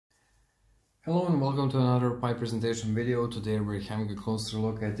Hello and welcome to another pipe presentation video. Today we're having a closer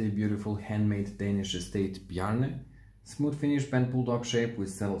look at a beautiful handmade Danish estate Bjarne. Smooth finish bent bulldog shape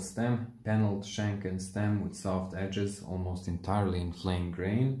with settled stem, paneled shank and stem with soft edges, almost entirely in flame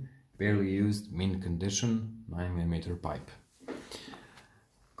grain, barely used, mint condition, 9mm pipe.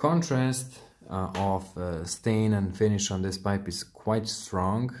 Contrast of stain and finish on this pipe is quite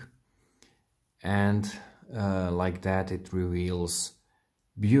strong, and like that it reveals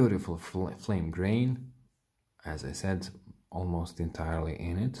beautiful flame grain, as I said, almost entirely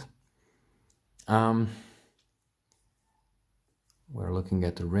in it. We're looking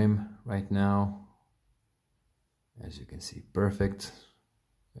at the rim right now. As you can see, perfect.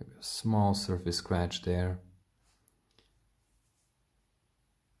 Maybe a small surface scratch there.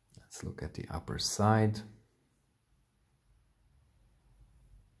 Let's look at the upper side.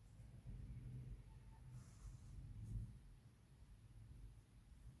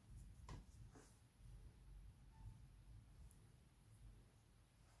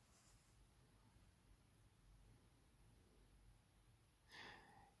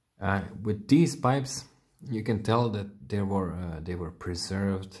 With these pipes, you can tell that they were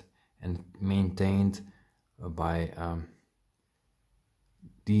preserved and maintained by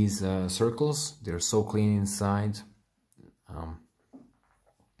these circles. They're so clean inside,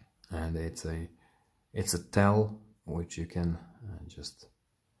 and it's a tell which you can just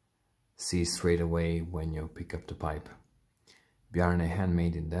see straight away when you pick up the pipe. Bjarne,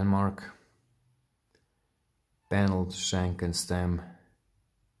 handmade in Denmark, paneled shank and stem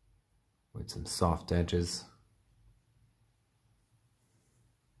with some soft edges.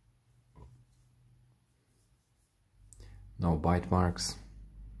 No bite marks.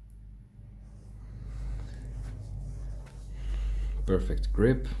 Perfect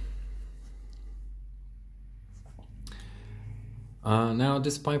grip. Now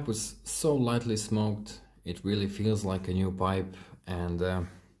this pipe was so lightly smoked, it really feels like a new pipe, and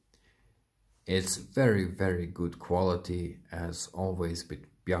it's very good quality, as always with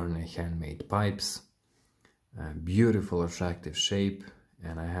Bjarne handmade pipes. Beautiful, attractive shape,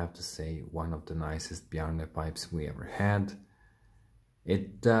 and I have to say, one of the nicest Bjarne pipes we ever had.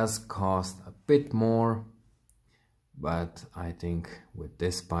 It does cost a bit more, but I think with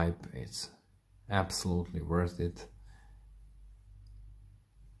this pipe it's absolutely worth it.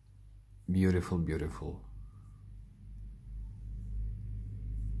 Beautiful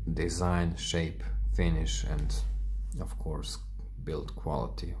design, shape, finish, and of course build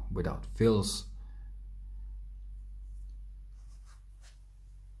quality without fills.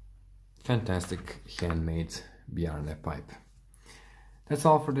 Fantastic handmade Bjarne pipe. That's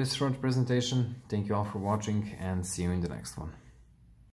all for this short presentation. Thank you all for watching, and see you in the next one.